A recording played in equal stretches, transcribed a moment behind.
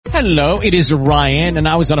Hello, it is Ryan, and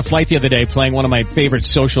I was on a flight the other day playing one of my favorite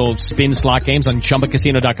social spin slot games on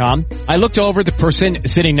ChumbaCasino.com. I looked over the person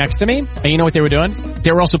sitting next to me, and you know what they were doing?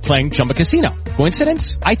 They were also playing Chumba Casino.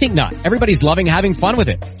 Coincidence? I think not. Everybody's loving having fun with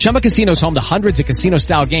it. Chumba Casino is home to hundreds of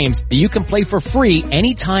casino-style games that you can play for free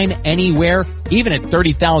anytime, anywhere, even at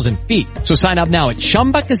 30,000 feet. So sign up now at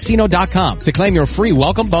ChumbaCasino.com to claim your free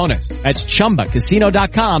welcome bonus. That's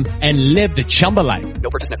ChumbaCasino.com and live the Chumba life.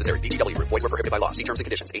 No purchase necessary. VGW. Void where prohibited by law. See terms and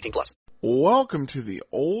conditions. 18+. Welcome to the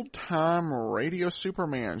Old Time Radio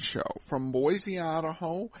Superman Show from Boise,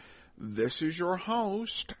 Idaho. This is your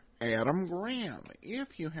host, Adam Graham.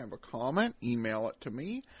 If you have a comment, email it to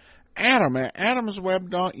me, Adam at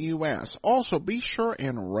adamsweb.us. Also, be sure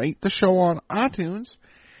and rate the show on iTunes.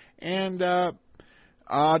 And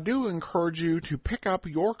I do encourage you to pick up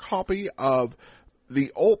your copy of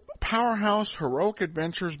the Old Powerhouse Heroic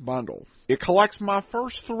Adventures Bundle. It collects my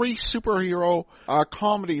first 3 superhero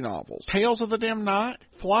comedy novels, Tales of the Dim Night,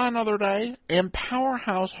 Fly Another Day, and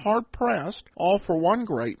Powerhouse Hard Pressed, all for one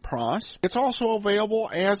great price. It's also available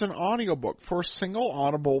as an audiobook for a single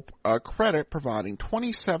Audible credit, providing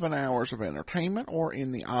 27 hours of entertainment, or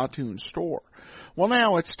in the iTunes store. Well,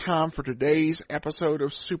 now it's time for today's episode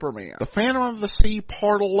of Superman. The Phantom of the Sea,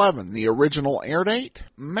 Part 11, the original air date,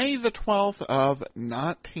 May the 12th of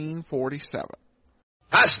 1947.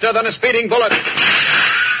 Faster than a speeding bullet.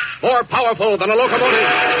 More powerful than a locomotive.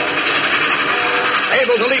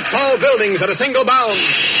 Able to leap tall buildings at a single bound.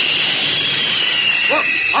 Look,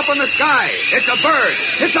 up in the sky. It's a bird.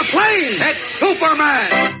 It's a plane. It's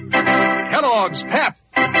Superman. Kellogg's Pep.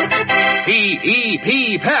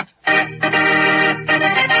 P-E-P, Pep.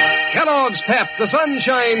 Kellogg's Pep, the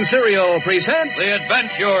Sunshine Cereal, presents The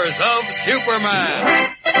Adventures of Superman.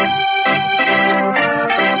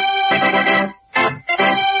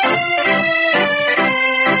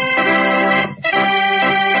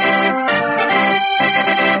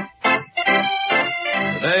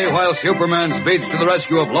 Today, while Superman speeds to the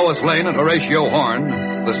rescue of Lois Lane and Horatio Horn,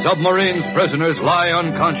 the submarine's prisoners lie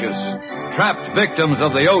unconscious, trapped victims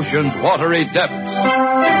of the ocean's watery depths.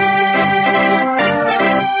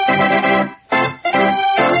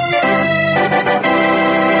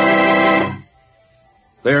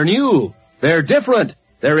 They're new, they're different,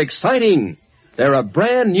 they're exciting. They're a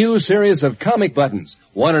brand new series of comic buttons,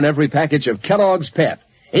 one in every package of Kellogg's Pep.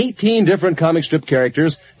 18 different comic strip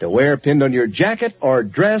characters to wear pinned on your jacket or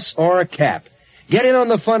dress or cap. Get in on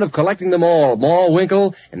the fun of collecting them all, Maul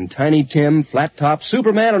Winkle and Tiny Tim, Flat Top,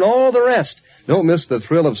 Superman, and all the rest. Don't miss the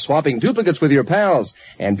thrill of swapping duplicates with your pals.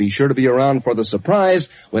 And be sure to be around for the surprise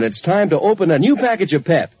when it's time to open a new package of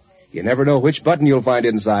Pep. You never know which button you'll find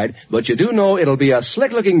inside, but you do know it'll be a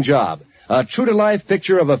slick-looking job. A true-to-life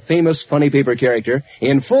picture of a famous funny paper character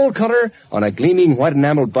in full color on a gleaming white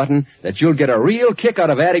enameled button that you'll get a real kick out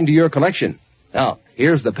of adding to your collection. Now,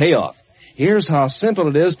 here's the payoff. Here's how simple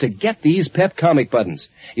it is to get these Pep comic buttons.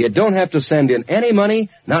 You don't have to send in any money,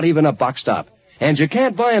 not even a box top. And you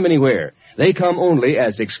can't buy them anywhere. They come only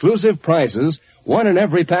as exclusive prizes, one in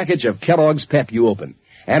every package of Kellogg's Pep you open.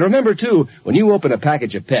 And remember, too, when you open a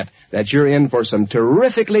package of Pep, that you're in for some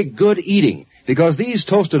terrifically good eating, because these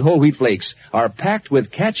toasted whole wheat flakes are packed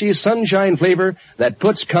with catchy sunshine flavor that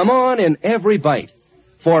puts come on in every bite.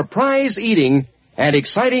 For prize eating and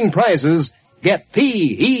exciting prizes, get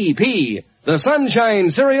P-E-P, the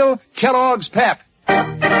Sunshine Cereal, Kellogg's Pep.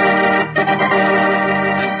 And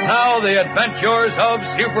now, The Adventures of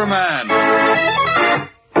Superman.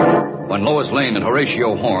 When Lois Lane and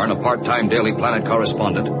Horatio Horn, a part-time Daily Planet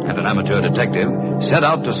correspondent and an amateur detective, set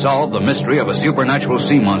out to solve the mystery of a supernatural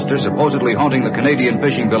sea monster supposedly haunting the Canadian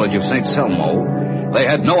fishing village of St. Selmo, they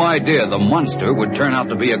had no idea the monster would turn out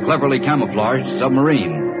to be a cleverly camouflaged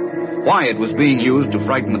submarine. Why it was being used to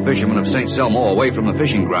frighten the fishermen of St. Selmo away from the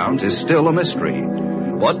fishing grounds is still a mystery.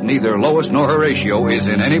 But neither Lois nor Horatio is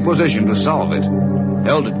in any position to solve it.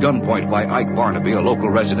 Held at gunpoint by Ike Barnaby, a local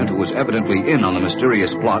resident who was evidently in on the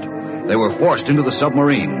mysterious plot, they were forced into the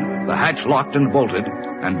submarine, the hatch locked and bolted,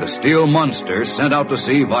 and the steel monster sent out to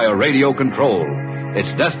sea via radio control.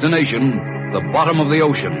 Its destination, the bottom of the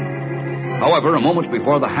ocean. However, a moment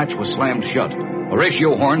before the hatch was slammed shut,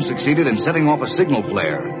 Horatio Horn succeeded in setting off a signal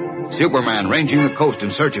flare. Superman, ranging the coast in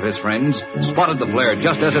search of his friends, spotted the flare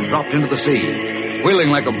just as it dropped into the sea. Wheeling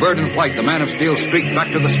like a bird in flight, the Man of Steel streaked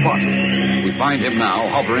back to the spot. We find him now,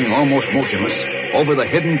 hovering almost motionless, over the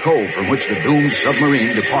hidden cove from which the doomed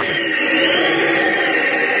submarine departed.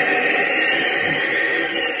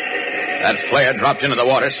 That flare dropped into the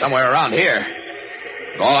water somewhere around here.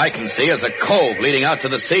 All I can see is a cove leading out to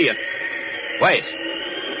the sea. Wait.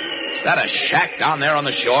 Is that a shack down there on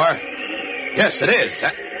the shore? Yes, it is.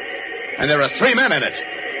 And there are 3 men in it.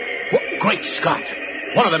 Great Scott!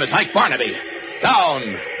 One of them is Ike Barnaby.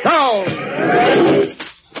 Down! Down!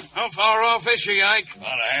 How far off is she, Ike?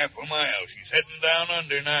 About a half a mile. She's heading down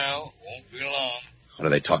under now. Won't be long. What are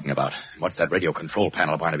they talking about? What's that radio control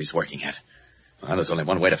panel Barnaby's working at? Well, there's only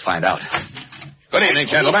one way to find out. Good evening,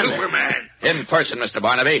 gentlemen. Superman. In person, Mr.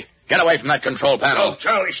 Barnaby. Get away from that control panel. Oh,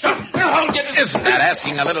 Charlie, stop. I'll get it. Isn't that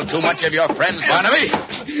asking a little too much of your friends, Barnaby?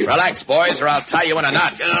 Relax, boys, or I'll tie you in a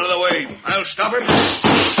knot. Get out of the way. I'll stop him.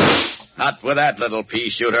 Not with that little pea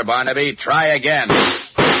shooter, Barnaby. Try again.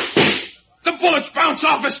 The bullets bounce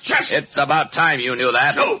off his chest. It's about time you knew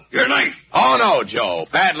that. Joe, your knife. Oh, no, Joe.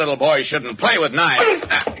 Bad little boys shouldn't play with knives.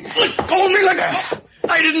 Let go of me like that.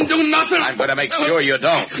 I didn't do nothing. I'm going to make sure you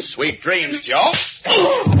don't. Sweet dreams, Joe.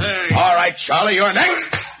 All right, Charlie, you're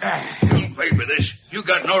next. You'll pay for this. You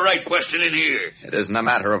got no right questioning here. It isn't a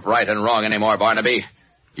matter of right and wrong anymore, Barnaby.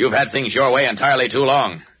 You've had things your way entirely too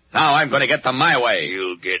long. Now I'm going to get them my way.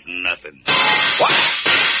 You'll get nothing. What?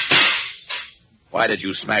 Why did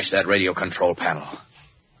you smash that radio control panel?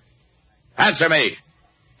 Answer me.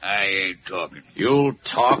 I ain't talking. You'll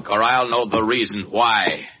talk or I'll know the reason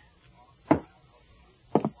why.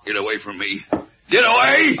 Get away from me. Get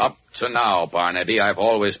away! Up to now, Barnaby, I've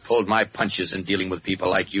always pulled my punches in dealing with people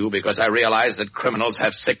like you because I realize that criminals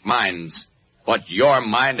have sick minds. But your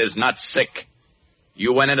mind is not sick.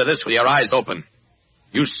 You went into this with your eyes open.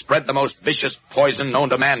 You spread the most vicious poison known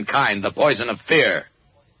to mankind, the poison of fear.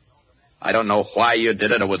 I don't know why you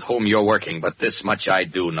did it or with whom you're working, but this much I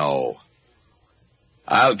do know.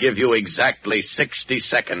 I'll give you exactly 60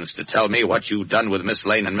 seconds to tell me what you've done with Miss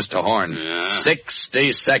Lane and Mr. Horn. Yeah.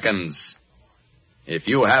 60 seconds. If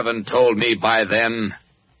you haven't told me by then,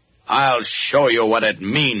 I'll show you what it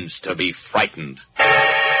means to be frightened.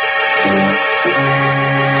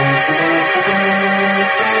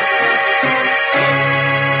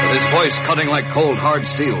 With his voice cutting like cold, hard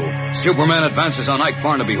steel, Superman advances on Ike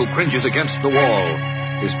Barnaby, who cringes against the wall.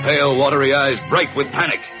 His pale, watery eyes bright with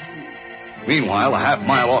panic. Meanwhile, a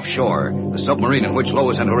half-mile offshore, the submarine in which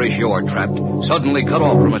Lois and Horatio are trapped, suddenly cut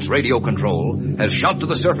off from its radio control, has shot to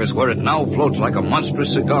the surface where it now floats like a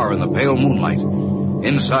monstrous cigar in the pale moonlight.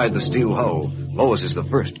 Inside the steel hull, Lois is the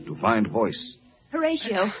first to find voice.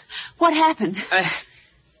 Horatio, what happened?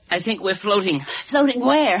 I think we're floating. Floating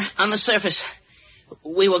where? On the surface.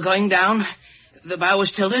 We were going down, the bow was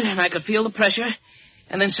tilted, and I could feel the pressure,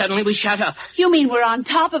 and then suddenly we shot up. You mean we're on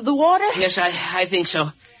top of the water? Yes, I think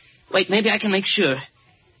so. Wait, maybe I can make sure.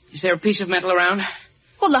 Is there a piece of metal around?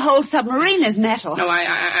 Well, the whole submarine is metal. No,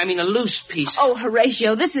 I mean a loose piece. Oh,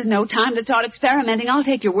 Horatio, this is no time to start experimenting. I'll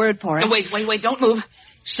take your word for it. No, wait, don't move.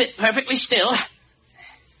 Sit perfectly still.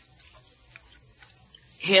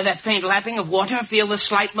 Hear that faint lapping of water? Feel the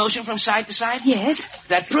slight motion from side to side? Yes.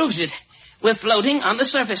 That proves it. We're floating on the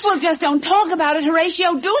surface. Well, just don't talk about it,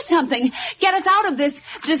 Horatio. Do something. Get us out of this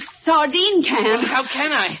sardine can. Well, how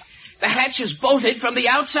can I? The hatch is bolted from the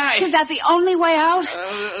outside. Is that the only way out?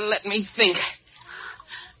 Let me think.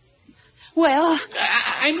 Well,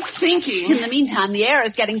 I'm thinking. In the meantime, the air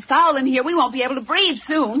is getting foul in here. We won't be able to breathe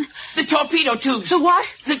soon. The torpedo tubes. The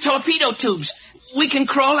what? The torpedo tubes. We can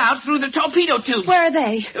crawl out through the torpedo tubes. Where are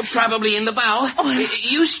they? Probably in the bow. Oh.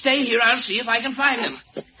 You stay here. I'll see if I can find them.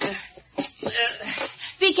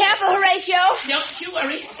 Be careful, Horatio. Don't you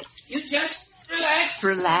worry. You just relax.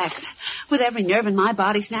 Relax. With every nerve in my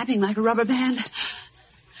body snapping like a rubber band.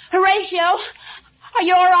 Horatio, are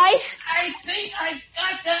you all right? I think I've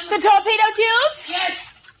got them. The torpedo tubes? Yes.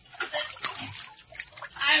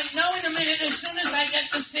 I'll know in a minute as soon as I get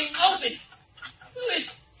this thing open. It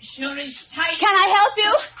sure is tight. Can I help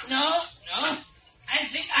you? No. I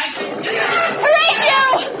think I can do it.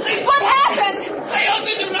 Horatio! What happened? I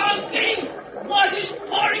opened the wrong thing. Water's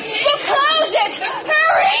pouring in. Well, close it!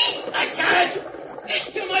 Hurry! I can't. There's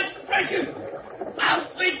too much pressure.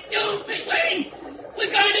 Out we're doomed, Miss Lane.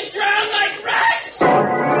 We're going to drown like rats.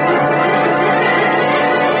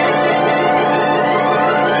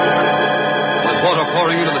 With water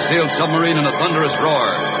pouring into the sealed submarine in a thunderous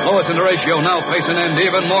roar, Lois and Horatio now face an end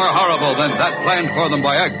even more horrible than that planned for them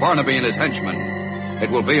by Ike Barnaby and his henchmen. It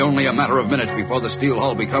will be only a matter of minutes before the steel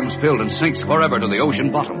hull becomes filled and sinks forever to the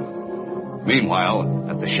ocean bottom. Meanwhile,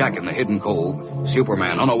 at the shack in the hidden cove,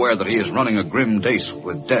 Superman, unaware that he is running a grim race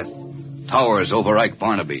with death, towers over Ike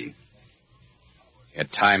Barnaby. Your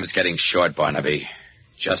time is getting short, Barnaby.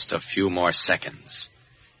 Just a few more seconds.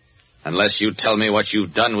 Unless you tell me what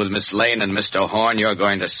you've done with Miss Lane and Mr. Horn, you're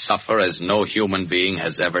going to suffer as no human being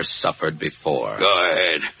has ever suffered before. Go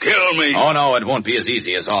ahead. Kill me. Oh, no, it won't be as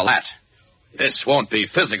easy as all that. This won't be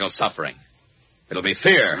physical suffering. It'll be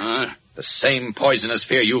fear. The same poisonous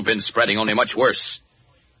fear you've been spreading, only much worse.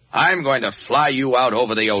 I'm going to fly you out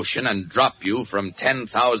over the ocean and drop you from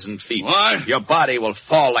 10,000 feet. What? Your body will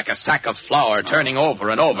fall like a sack of flour, turning over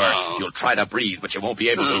and over. Oh. You'll try to breathe, but you won't be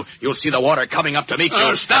able to. You'll see the water coming up to meet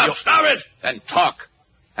you. Stop it! Then talk.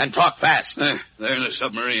 And talk fast. They're in a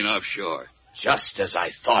submarine offshore. Just as I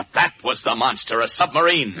thought. That was the monster, a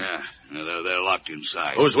submarine. Yeah, they're locked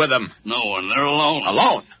inside. Who's with them? No one. They're alone.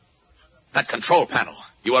 Alone? That control panel.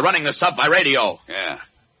 You were running the sub by radio. Yeah.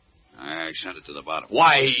 I sent it to the bottom.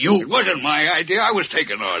 Why, It wasn't my idea. I was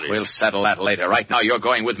taking orders. We'll settle that later. Right now, you're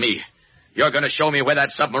going with me. You're going to show me where that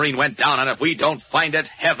submarine went down, and if we don't find it,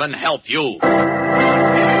 heaven help you.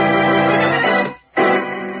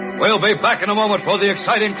 We'll be back in a moment for the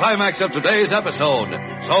exciting climax of today's episode.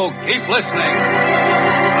 So keep listening.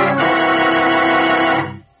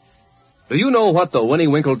 Do you know what the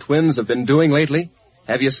Winnie-Winkle twins have been doing lately?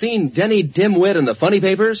 Have you seen Denny Dimwit in the funny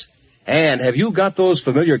papers? And have you got those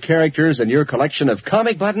familiar characters in your collection of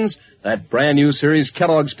comic buttons that brand new series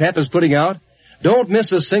Kellogg's Pep is putting out? Don't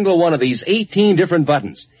miss a single one of these 18 different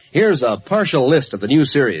buttons. Here's a partial list of the new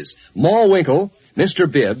series. Ma Winkle,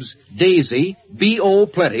 Mr. Bibbs, Daisy, B.O.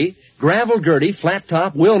 Plenty, Gravel Gertie, Flat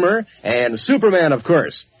Top, Wilmer, and Superman, of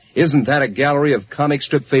course. Isn't that a gallery of comic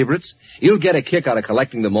strip favorites? You'll get a kick out of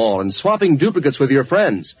collecting them all and swapping duplicates with your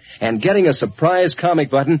friends and getting a surprise comic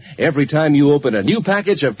button every time you open a new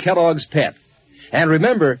package of Kellogg's Pep. And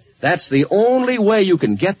remember, that's the only way you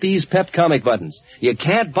can get these Pep comic buttons. You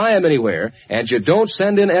can't buy them anywhere, and you don't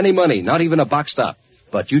send in any money, not even a box stop.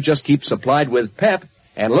 But you just keep supplied with Pep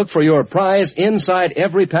and look for your prize inside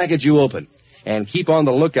every package you open. And keep on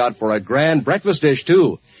the lookout for a grand breakfast dish,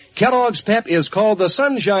 too. Kellogg's Pep is called the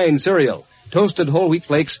Sunshine Cereal. Toasted whole wheat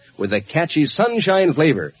flakes with a catchy sunshine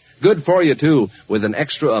flavor. Good for you, too, with an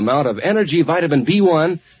extra amount of energy vitamin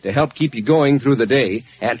B1 to help keep you going through the day,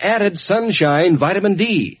 and added sunshine vitamin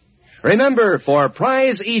D. Remember, for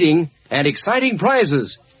prize eating and exciting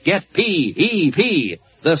prizes, get P-E-P,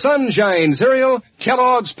 the Sunshine Cereal,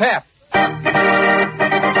 Kellogg's Pep. And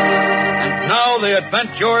now the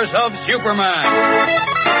adventures of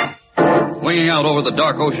Superman. Winging out over the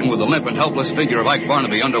dark ocean with the limp and helpless figure of Ike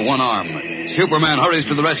Barnaby under one arm, Superman hurries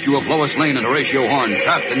to the rescue of Lois Lane and Horatio Horn,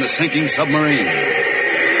 trapped in the sinking submarine.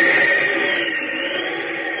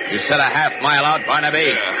 You said a half mile out,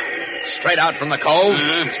 Barnaby? Yeah. Straight out from the cove?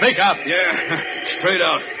 Speak up. Yeah, straight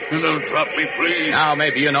out. Don't drop me, please. Now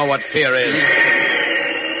maybe you know what fear is.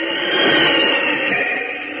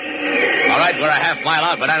 All right, we're a half mile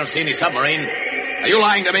out, but I don't see any submarine. Are you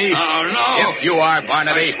lying to me? Oh, no. If you are,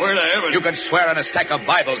 Barnaby, I swear to heaven. you could swear on a stack of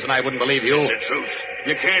Bibles and I wouldn't believe you. It's the truth.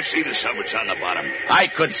 You can't see the sub. It's on the bottom. I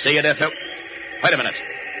could see it if it... Wait a minute.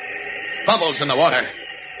 Bubbles in the water.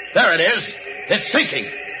 There it is. It's sinking.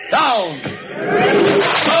 Down.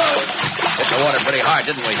 Oh! Hit the water pretty hard,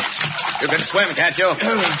 didn't we? You can swim, can't you?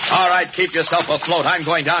 All right, keep yourself afloat. I'm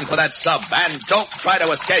going down for that sub, and don't try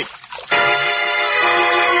to escape.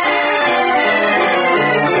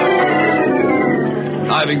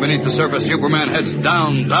 Diving beneath the surface, Superman heads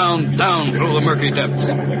down, down, down through the murky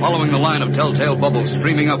depths, following the line of telltale bubbles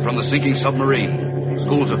streaming up from the sinking submarine.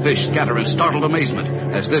 Schools of fish scatter in startled amazement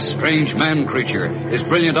as this strange man-creature, his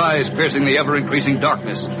brilliant eyes piercing the ever-increasing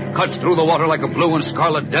darkness, cuts through the water like a blue and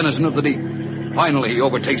scarlet denizen of the deep. Finally, he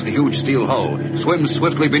overtakes the huge steel hull, swims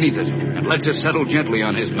swiftly beneath it, and lets it settle gently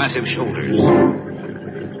on his massive shoulders.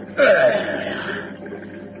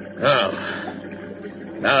 Oh.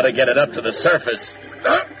 Now to get it up to the surface.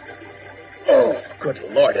 Oh, good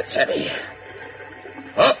Lord, it's heavy.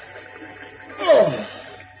 Up. Oh.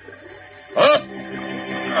 Up.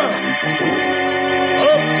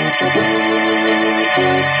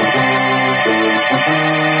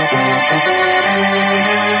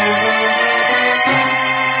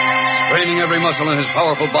 Straining every muscle in his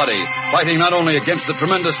powerful body, fighting not only against the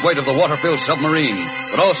tremendous weight of the water-filled submarine,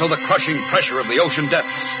 but also the crushing pressure of the ocean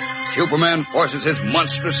depths, Superman forces his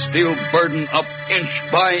monstrous steel burden up inch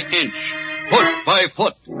by inch, foot by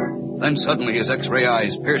foot. Then suddenly his X-ray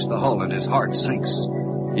eyes pierce the hull and his heart sinks.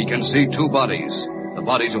 He can see two bodies, the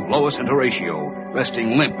bodies of Lois and Horatio,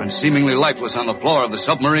 resting limp and seemingly lifeless on the floor of the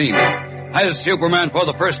submarine. Has Superman for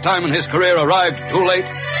the first time in his career arrived too late?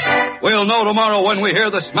 We'll know tomorrow when we hear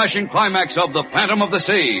the smashing climax of The Phantom of the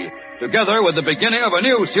Sea, together with the beginning of a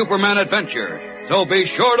new Superman adventure. So be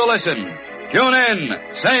sure to listen. Tune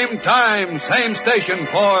in, same time, same station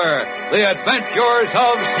for The Adventures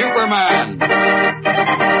of Superman.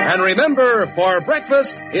 And remember, for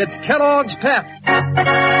breakfast, it's Kellogg's Pep.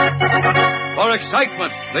 For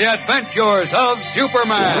excitement, The Adventures of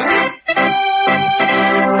Superman.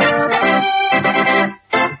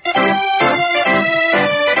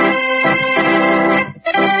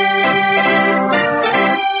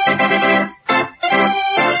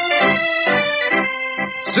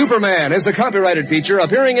 Superman is a copyrighted feature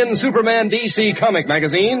appearing in Superman DC comic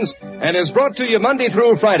magazines and is brought to you Monday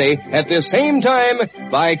through Friday at this same time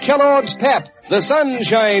by Kellogg's Pep, the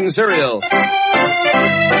Sunshine Cereal.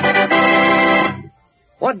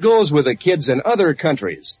 What goes with the kids in other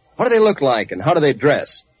countries? What do they look like and how do they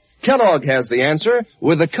dress? Kellogg has the answer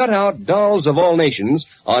with the cutout dolls of all nations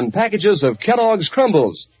on packages of Kellogg's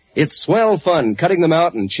Crumbles. It's swell fun cutting them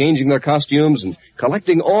out and changing their costumes and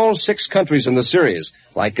collecting all 6 countries in the series,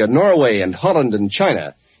 like Norway and Holland and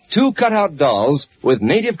China. 2 cutout dolls with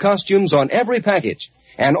native costumes on every package,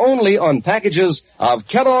 and only on packages of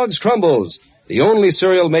Kellogg's Crumbles, the only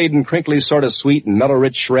cereal made in crinkly sort of sweet and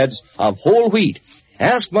mellow-rich shreds of whole wheat.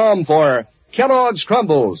 Ask Mom for Kellogg's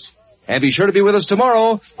Crumbles. And be sure to be with us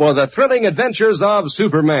tomorrow for the thrilling adventures of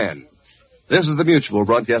Superman. This is the Mutual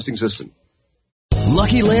Broadcasting System.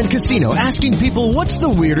 Lucky Land Casino, asking people, what's the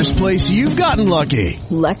weirdest place you've gotten lucky?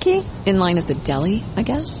 Lucky? In line at the deli, I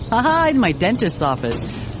guess? Aha, in my dentist's office.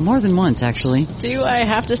 More than once, actually. Do I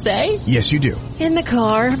have to say? Yes, you do. In the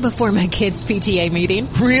car before my kids' PTA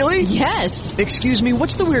meeting. Really? Yes. Excuse me,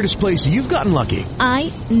 what's the weirdest place you've gotten lucky?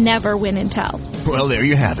 I never win and tell. Well, there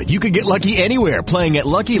you have it. You can get lucky anywhere, playing at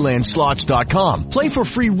LuckyLandSlots.com. Play for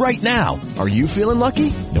free right now. Are you feeling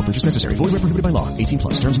lucky? No purchase necessary. Void where prohibited by law. 18+.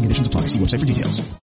 Terms and conditions apply. See website for details.